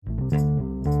Welcome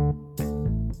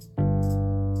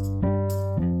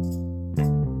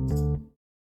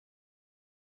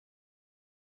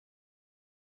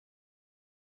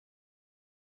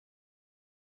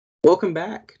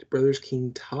back to Brothers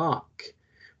King Talk,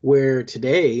 where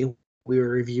today we are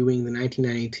reviewing the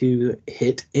 1992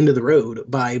 hit End of the Road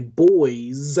by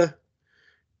Boyz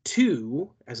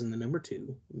Two, as in the number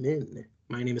two, Men.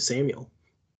 My name is Samuel.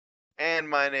 And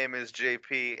my name is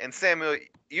JP. And Samuel,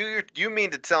 you mean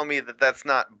to tell me that that's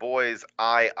not Boys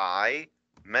I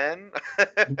Men?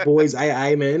 Boys,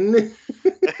 I Men.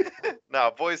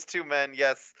 No, Boys Two Men.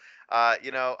 Yes.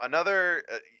 Another.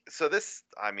 So this,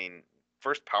 I mean,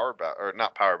 first power ballad, or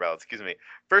not power ballad, excuse me,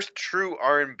 first true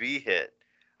R&B hit.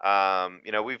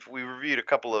 We reviewed a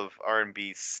couple of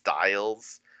R&B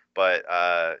styles, but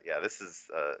yeah, this is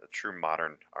a true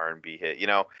modern R&B hit.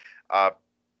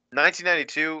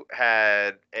 1992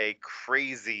 had a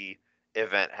crazy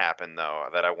event happen though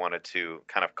that I wanted to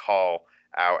kind of call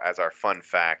out as our fun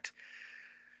fact.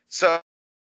 So,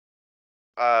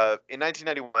 in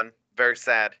 1991, very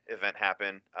sad event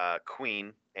happened.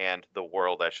 Queen and the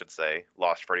world, I should say,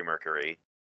 lost Freddie Mercury.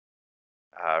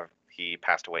 He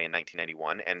passed away in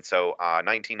 1991, and so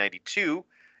 1992,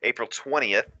 April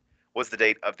 20th, was the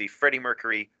date of the Freddie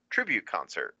Mercury tribute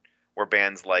concert, where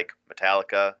bands like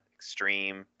Metallica,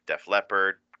 Extreme, Def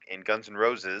Leppard, and Guns N'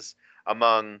 Roses,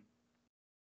 among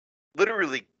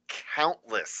literally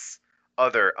countless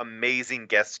other amazing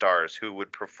guest stars who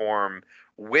would perform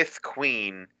with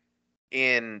Queen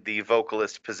in the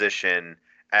vocalist position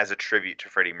as a tribute to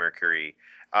Freddie Mercury.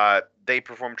 They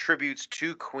performed tributes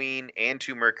to Queen and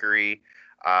to Mercury.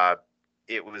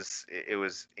 It was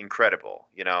incredible.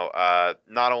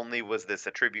 Not only was this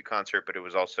a tribute concert, but it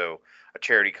was also a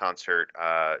charity concert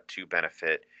to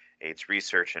benefit AIDS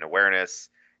research and awareness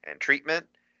and treatment.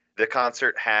 The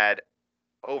concert had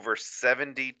over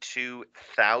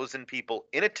 72,000 people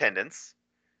in attendance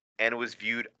and was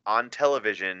viewed on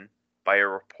television by a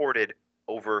reported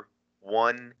over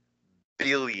 1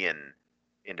 billion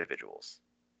individuals.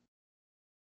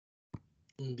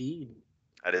 Indeed.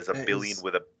 That is a billion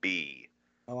with a B.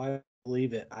 Oh, I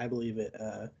believe it. I believe it.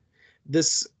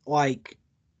 This, like,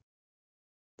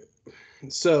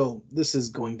 so this is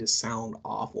going to sound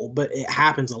awful, but it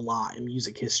happens a lot in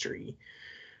music history.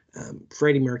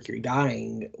 Freddie Mercury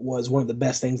dying was one of the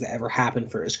best things that ever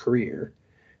happened for his career,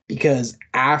 because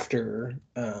after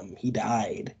he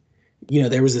died,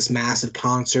 there was this massive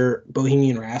concert.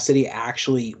 Bohemian Rhapsody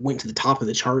actually went to the top of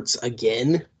the charts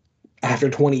again after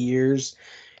 20 years.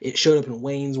 It showed up in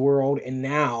Wayne's World, and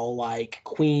now like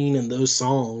Queen and those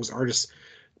songs are just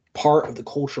part of the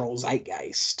cultural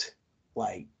zeitgeist.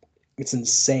 Like, it's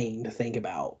insane to think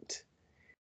about.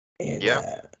 And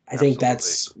Yeah, I think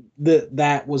absolutely.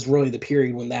 that was really the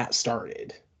period when that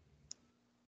started.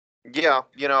 Yeah,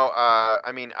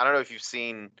 I mean, I don't know if you've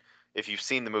seen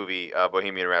the movie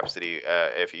Bohemian Rhapsody.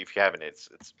 If you haven't, it's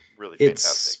really It's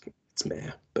fantastic. it's meh,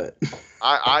 but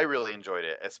I really enjoyed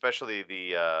it, especially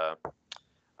the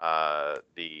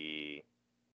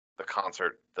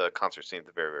concert scene at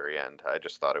the very very end. I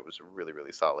just thought it was really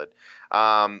really solid.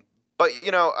 But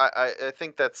I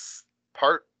think that's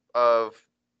part of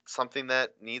something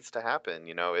that needs to happen.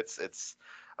 It's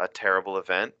a terrible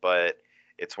event, but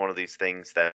it's one of these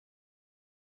things that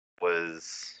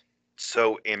was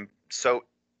so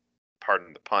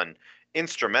pardon the pun,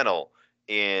 instrumental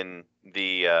in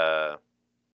the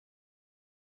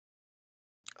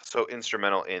so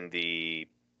instrumental in the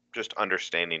just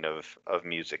understanding of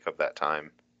music of that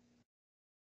time.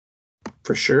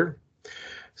 for sure.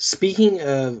 Speaking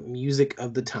of music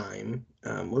of the time,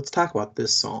 let's talk about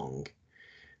this song.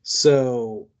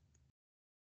 So,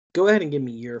 go ahead and give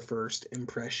me your first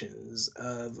impressions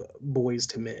of Boys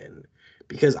to Men,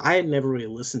 because I had never really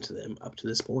listened to them up to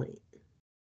this point.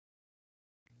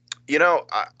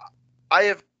 I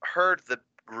have heard the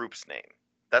group's name.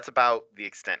 That's about the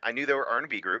extent. I knew they were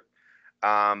R&B group,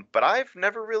 but I've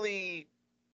never really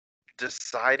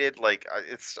decided like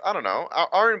it's I don't know.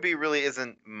 R&B really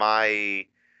isn't my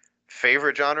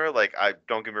favorite genre. Like, I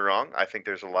don't get me wrong, I think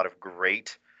there's a lot of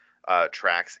great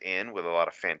tracks in with a lot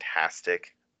of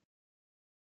fantastic,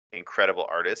 incredible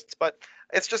artists, but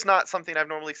it's just not something I've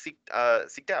normally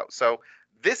seeked out. So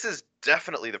this is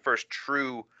definitely the first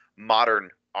true modern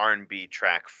R&B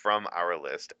track from our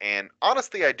list, and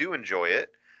honestly, I do enjoy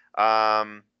it.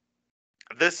 Um,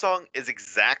 this song is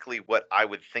exactly what I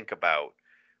would think about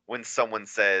when someone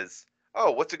says,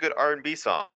 "Oh, what's a good R&B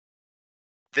song?"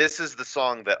 This is the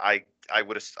song that I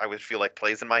would feel like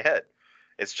plays in my head.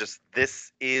 It's just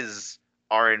this is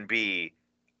R&B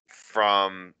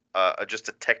from just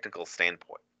a technical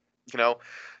standpoint. You know,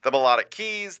 the melodic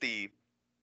keys, the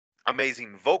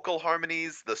amazing vocal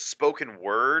harmonies, the spoken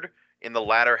word in the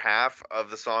latter half of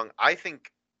the song, I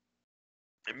think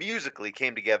musically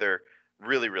came together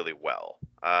really, really well.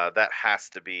 That has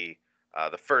to be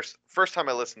the first time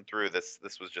I listened through this.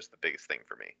 This was just the biggest thing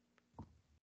for me.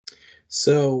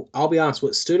 So I'll be honest,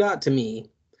 what stood out to me,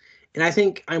 and I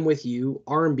think I'm with you,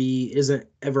 R&B isn't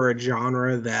ever a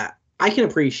genre that I can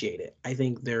appreciate it. I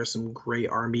think there's some great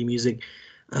R&B music.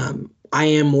 I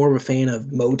am more of a fan of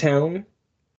Motown,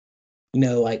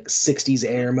 like 60s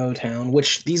Hmm. era Motown,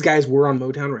 which these guys were on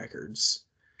Motown Records,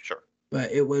 Sure. but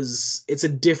it's a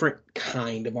different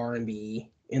kind of R&B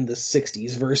in the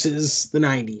 60s versus the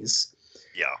 90s.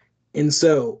 Yeah. And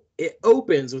so it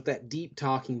opens with that deep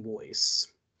talking voice.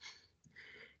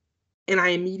 And I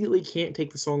immediately can't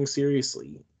take the song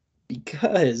seriously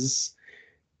because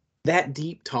that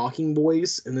deep talking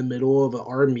voice in the middle of an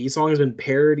R&B song has been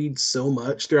parodied so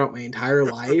much throughout my entire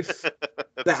life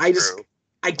that That's true.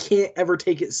 I can't ever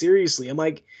take it seriously. I'm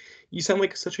like, you sound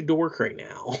like such a dork right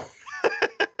now.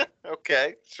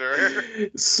 Okay, sure.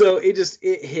 So it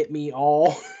hit me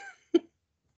all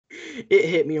it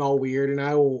hit me all weird, and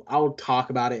I'll talk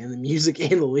about it in the music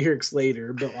and the lyrics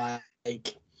later, but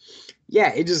like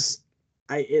yeah,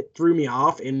 it threw me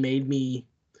off and made me,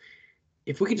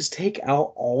 if we could just take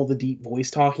out all the deep voice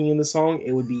talking in the song,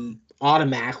 it would be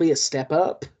automatically a step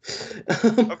up.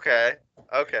 Okay.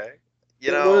 Okay. You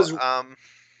it know, was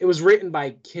it was written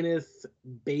by Kenneth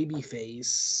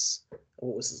Babyface.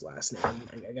 What was his last name?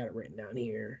 I got it written down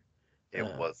here. it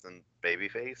Uh, wasn't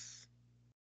Babyface.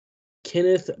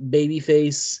 Kenneth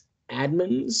Babyface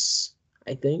Admons,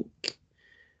 I think.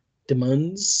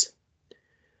 Demuns.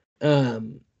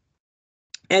 Um,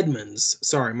 Edmonds.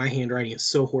 Sorry, my handwriting is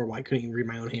so horrible. I couldn't even read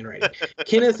my own handwriting.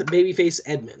 Kenneth Babyface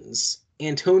Edmonds,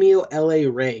 Antonio L.A.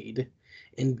 Raid,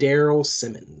 and Daryl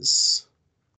Simmons.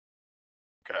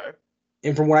 Okay.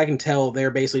 And from what I can tell,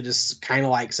 they're basically just kind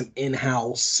of like some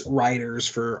in-house writers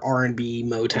for R&B,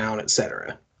 Motown,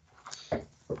 etc.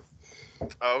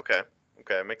 Oh, okay.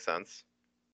 Okay, makes sense.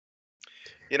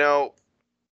 You know,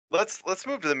 let's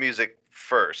move to the music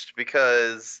first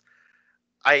because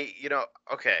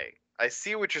okay, I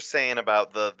see what you're saying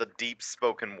about the deep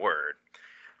spoken word,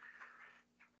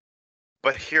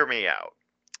 but hear me out.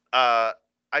 Uh,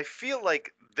 I feel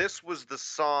like this was the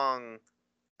song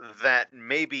that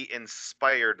maybe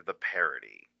inspired the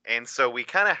parody, and so we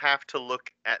kind of have to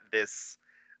look at this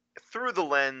through the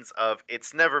lens of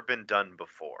it's never been done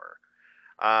before.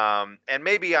 And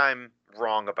maybe I'm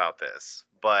wrong about this,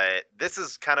 but this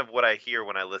is kind of what I hear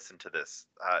when I listen to this,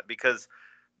 because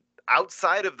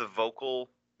outside of the vocal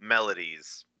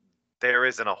melodies, there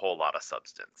isn't a whole lot of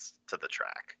substance to the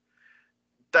track.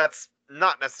 That's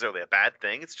not necessarily a bad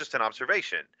thing, it's just an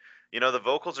observation. The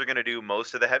vocals are going to do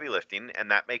most of the heavy lifting,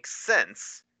 and that makes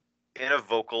sense in a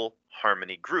vocal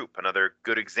harmony group. Another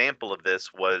good example of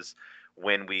this was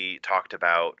when we talked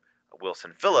about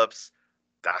Wilson Phillips.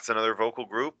 That's another vocal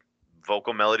group.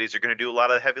 Vocal melodies are going to do a lot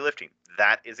of the heavy lifting.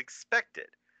 That is expected.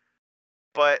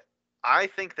 But I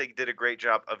think they did a great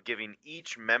job of giving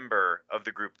each member of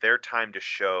the group their time to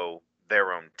show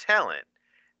their own talent.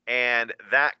 And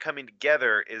that coming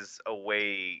together is a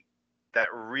way that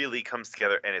really comes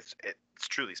together, and it's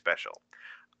truly special.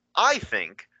 I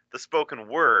think the spoken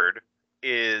word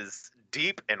is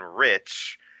deep and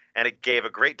rich, and it gave a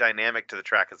great dynamic to the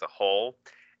track as a whole.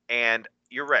 And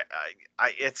you're right,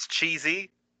 it's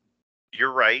cheesy.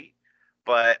 You're right,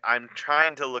 but I'm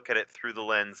trying to look at it through the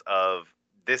lens of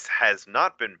this has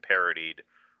not been parodied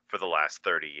for the last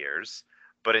 30 years,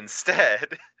 but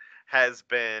instead has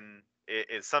been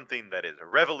is something that is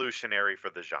revolutionary for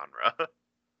the genre.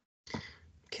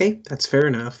 Okay, that's fair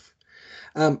enough.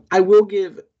 I will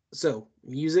give, so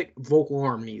music, vocal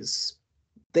harmonies,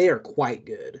 they are quite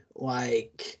good.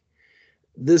 Like,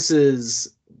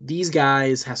 these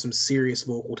guys have some serious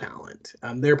vocal talent.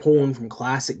 They're pulling from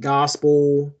classic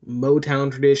gospel,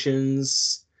 Motown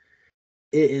traditions.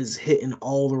 It is hitting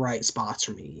all the right spots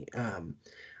for me.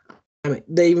 I mean,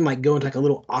 they even like go into like a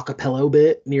little acapella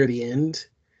bit near the end,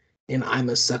 and I'm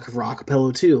a sucker for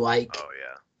acapella too. Like, Oh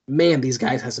yeah, man, these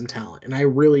guys have some talent, and I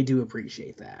really do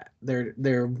appreciate that.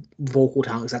 Their vocal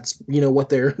talents. That's what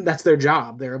that's their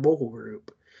job. They're a vocal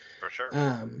group. for sure.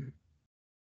 Um,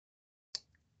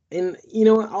 and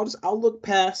I'll look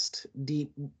past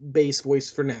deep bass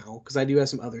voice for now because I do have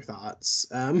some other thoughts.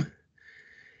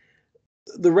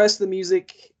 The rest of the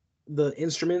music, the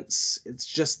instruments, it's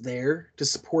just there to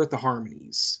support the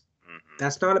harmonies. Hmm.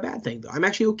 That's not a bad thing though. I'm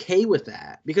actually okay with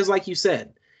that because, like you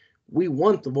said, we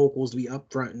want the vocals to be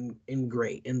upfront and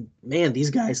great. And man,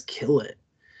 these guys kill it.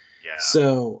 Yeah.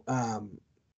 So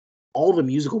all the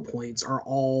musical points are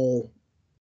all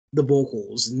the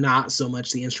vocals, not so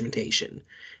much the instrumentation.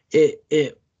 It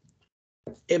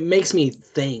makes me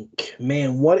think,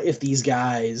 man, what if these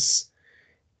guys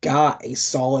got a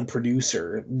solid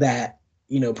producer that,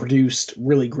 produced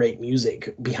really great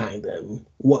music behind them?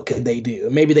 What could they do?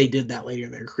 Maybe they did that later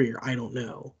in their career. I don't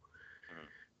know. Mhm.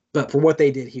 But for what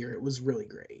they did here, it was really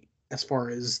great as far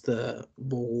as the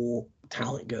vocal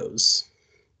talent goes.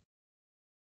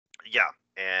 Yeah,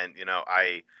 and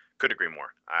I could agree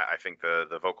more. I think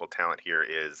the vocal talent here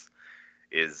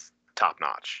is top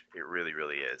notch. It really,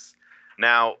 really is.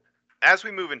 Now, as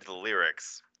we move into the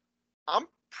lyrics, I'm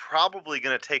probably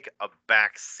going to take a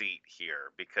back seat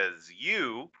here because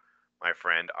you, my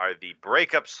friend, are the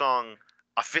breakup song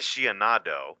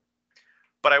aficionado.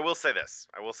 But I will say this.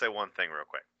 I will say one thing real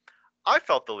quick. I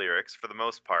felt the lyrics, for the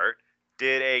most part,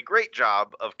 did a great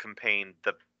job of conveying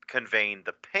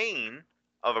the pain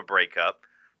of a breakup,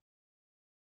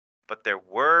 but there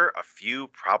were a few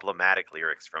problematic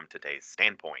lyrics from today's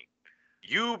standpoint.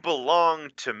 You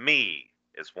belong to me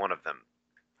is one of them.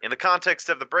 In the context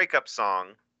of the breakup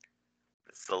song,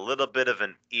 it's a little bit of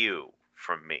an ew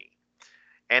from me.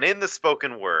 And in the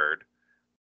spoken word,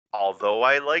 although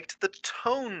I liked the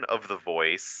tone of the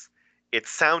voice, it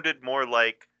sounded more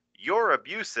like, "You're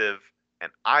abusive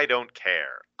and I don't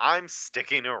care. I'm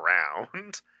sticking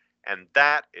around." And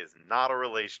that is not a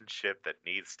relationship that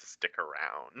needs to stick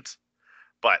around.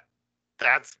 But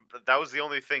that was the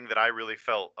only thing that I really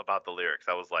felt about the lyrics.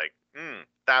 I was like,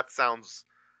 that sounds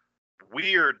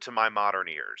weird to my modern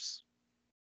ears.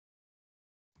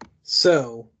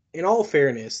 So, in all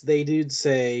fairness, they did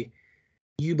say,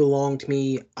 "You belong to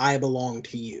me, I belong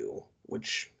to you,"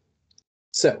 which,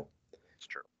 so It's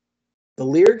true. the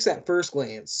lyrics at first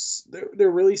glance, they're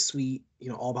really sweet,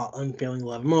 all about unfailing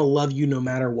love. I'm gonna love you no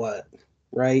matter what,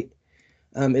 right?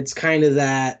 It's kind of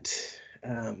that.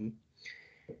 Um,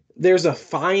 there's a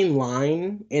fine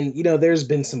line, and there's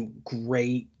been some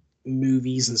great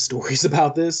movies and stories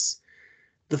about this.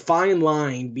 The fine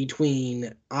line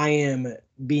between I am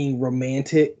being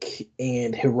romantic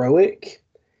and heroic,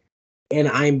 and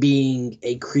I'm being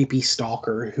a creepy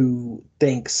stalker who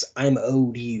thinks I'm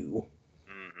owed you.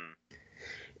 Hmm.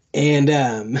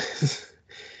 And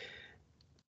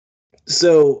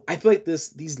so I feel like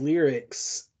these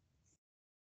lyrics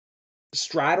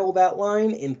straddle that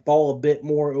line and fall a bit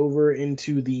more over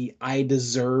into the "I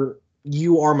deserve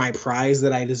you are my prize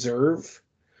that I deserve,"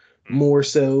 more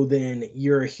so than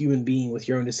 "you're a human being with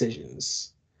your own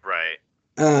decisions." Right.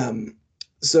 Um,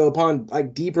 so upon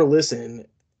like deeper listen,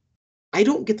 I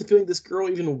don't get the feeling this girl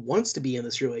even wants to be in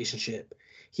this relationship.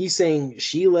 He's saying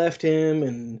she left him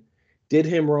and did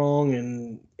him wrong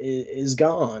and is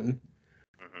gone.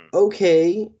 Hmm.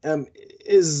 Okay,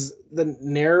 is the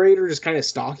narrator just kind of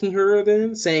stalking her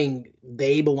then, saying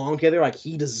they belong together, like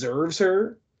he deserves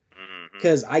her? Hmm.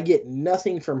 Because I get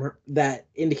nothing from her that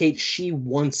indicates she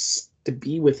wants to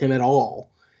be with him at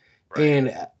all. Right.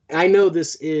 And I know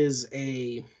this is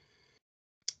a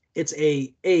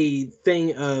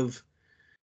thing of,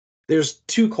 there's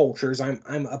two cultures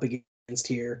I'm up against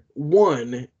here.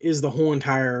 One is the whole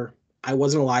entire "I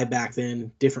wasn't alive back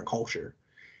then" different culture.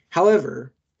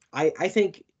 However, I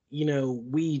think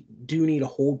we do need to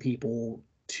hold people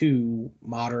to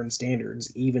modern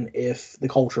standards, even if the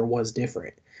culture was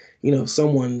different. If Hmm.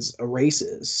 someone's a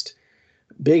racist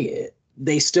bigot,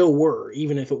 they still were,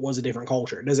 even if it was a different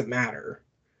culture. It doesn't matter.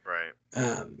 Right.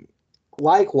 Um,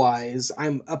 Likewise,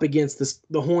 I'm up against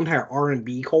the whole entire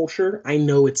R&B culture. I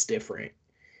know it's different,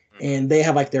 Hmm. and they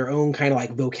have like their own kind of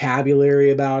like vocabulary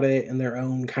about it, and their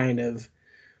own kind of,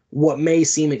 what may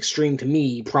seem extreme to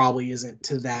me probably isn't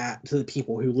to the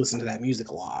people who listen to that music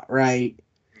a lot, right?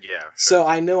 Yeah. So Sure.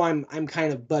 I know I'm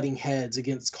kind of butting heads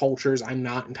against cultures I'm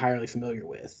not entirely familiar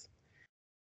with.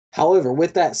 However,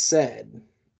 with that said,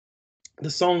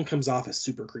 the song comes off as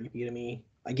super creepy to me.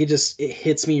 Like it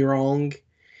hits me wrong,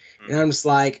 and I'm Hmm. just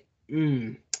like,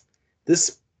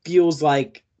 this feels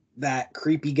like that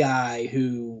creepy guy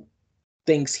who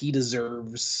thinks he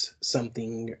deserves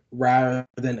something rather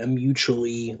than a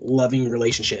mutually loving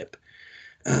relationship.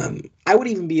 I would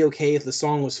even be okay if the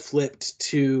song was flipped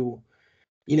to,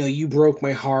 "You broke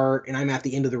my heart and I'm at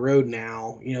the end of the road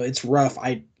now. It's rough.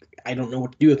 I don't know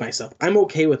what to do with myself." I'm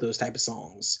okay with those type of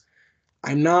songs.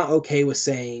 I'm not okay with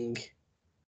saying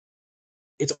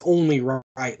it's only right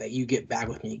that you get back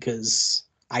with me because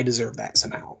I deserve that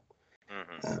somehow.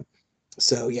 Hmm. Um,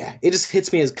 so yeah, it just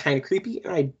hits me as kind of creepy,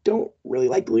 and I don't really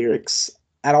like the lyrics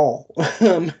at all.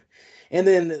 And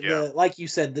then Yeah. the like you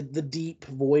said, the deep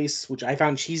voice, which I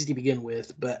found cheesy to begin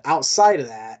with, but outside of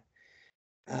that,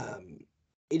 um,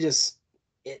 it just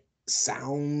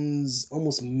sounds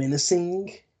almost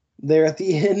menacing there at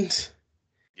the end.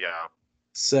 Yeah.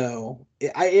 So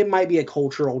it might be a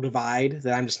cultural divide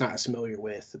that I'm just not as familiar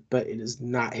with, but it is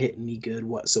not hitting me good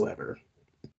whatsoever.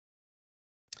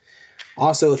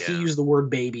 Also, if he Yeah. used the word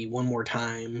baby one more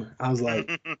time, I was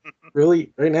like,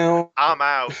 really? Right now? I'm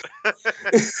out.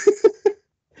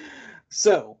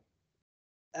 So,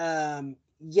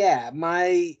 yeah,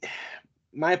 my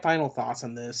final thoughts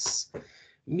on this.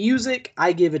 Music,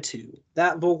 I give a 2.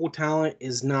 That vocal talent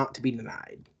is not to be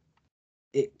denied.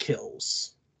 It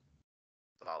kills.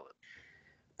 Solid.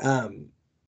 Um,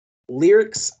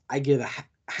 Lyrics, I give a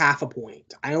half a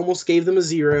point. I almost gave them a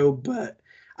 0, but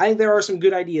I think there are some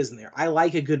good ideas in there. I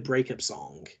like a good breakup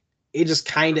song. It just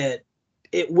kind of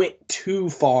it went too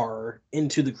far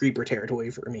into the creeper territory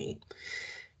for me.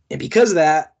 And because of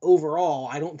that, overall,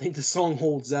 I don't think the song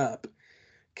holds up.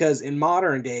 Because in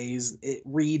modern days, it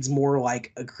reads more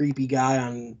like a creepy guy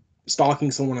on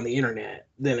stalking someone on the internet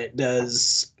than it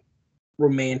does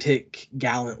romantic,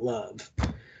 gallant love.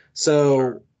 So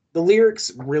Sure. the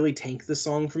lyrics really tank the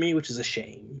song for me, which is a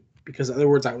shame. Because in other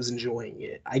words, I was enjoying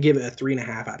it. I give it a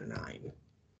 3.5 out of 9.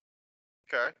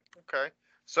 Okay. Okay.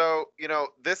 So,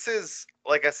 this is,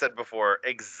 like I said before,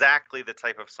 exactly the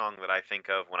type of song that I think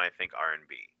of when I think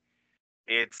R&B.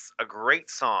 It's a great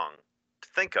song to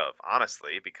think of,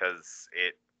 honestly, because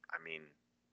I mean,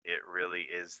 it really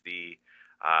is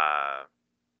uh,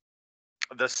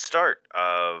 the start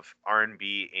of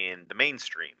R&B in the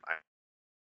mainstream.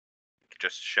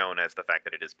 Just shown as the fact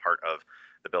that it is part of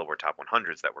the Billboard Top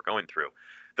 100s that we're going through.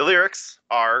 The lyrics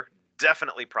are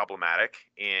definitely problematic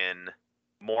in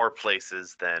more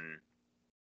places than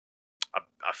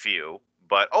a few,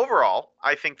 but overall,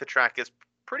 I think the track is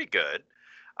pretty good.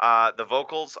 The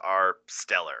vocals are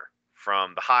stellar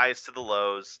from the highs to the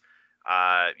lows.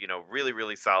 Really,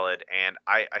 really solid, and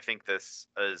I think this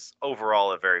is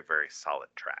overall a very, very solid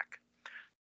track.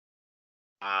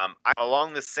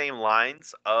 Along the same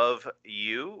lines of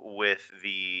you with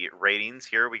the ratings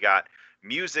here, we got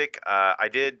music. I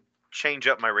did change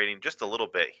up my rating just a little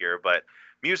bit here, but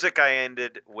music I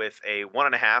ended with a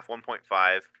 1.5,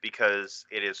 1.5, because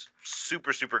it is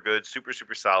super, super good, super,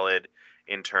 super solid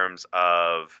in terms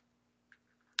of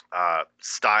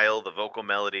style. The vocal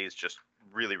melodies just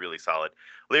really, really solid.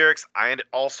 Lyrics, I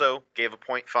also gave a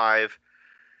 0.5,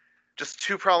 just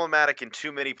too problematic in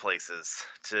too many places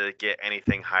to get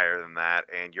anything higher than that.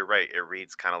 And you're right, it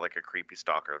reads kind of like a creepy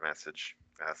stalker message.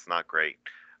 That's not great.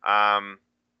 Um,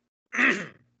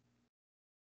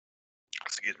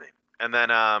 excuse me. And then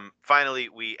finally,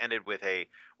 we ended with a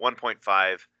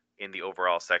 1.5 in the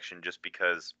overall section, just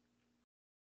because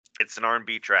it's an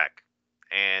R&B track,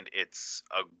 and it's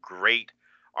a great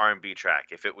R&B track.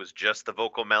 If it was just the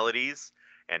vocal melodies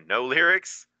and no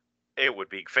lyrics, it would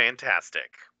be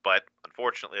fantastic. But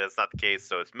unfortunately, that's not the case.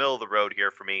 So it's middle of the road here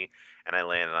for me, and I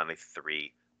landed on a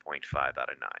 3.5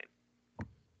 out of 9.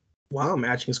 Wow,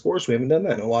 matching scores. We haven't done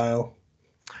that in a while.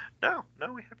 No,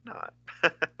 no, we have not.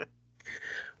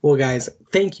 Well, guys,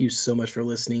 thank you so much for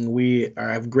listening.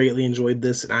 I've greatly enjoyed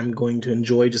this, and I'm going to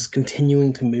enjoy just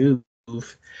continuing to move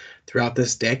throughout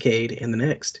this decade and the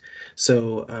next.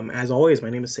 So, as always,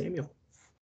 my name is Samuel.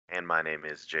 And my name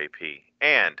is JP.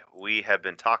 And we have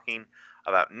been talking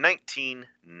about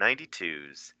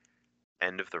 1992's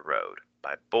End of the Road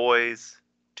by Boyz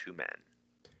II Men.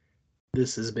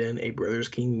 This has been a Brothers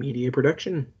King Media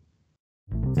production.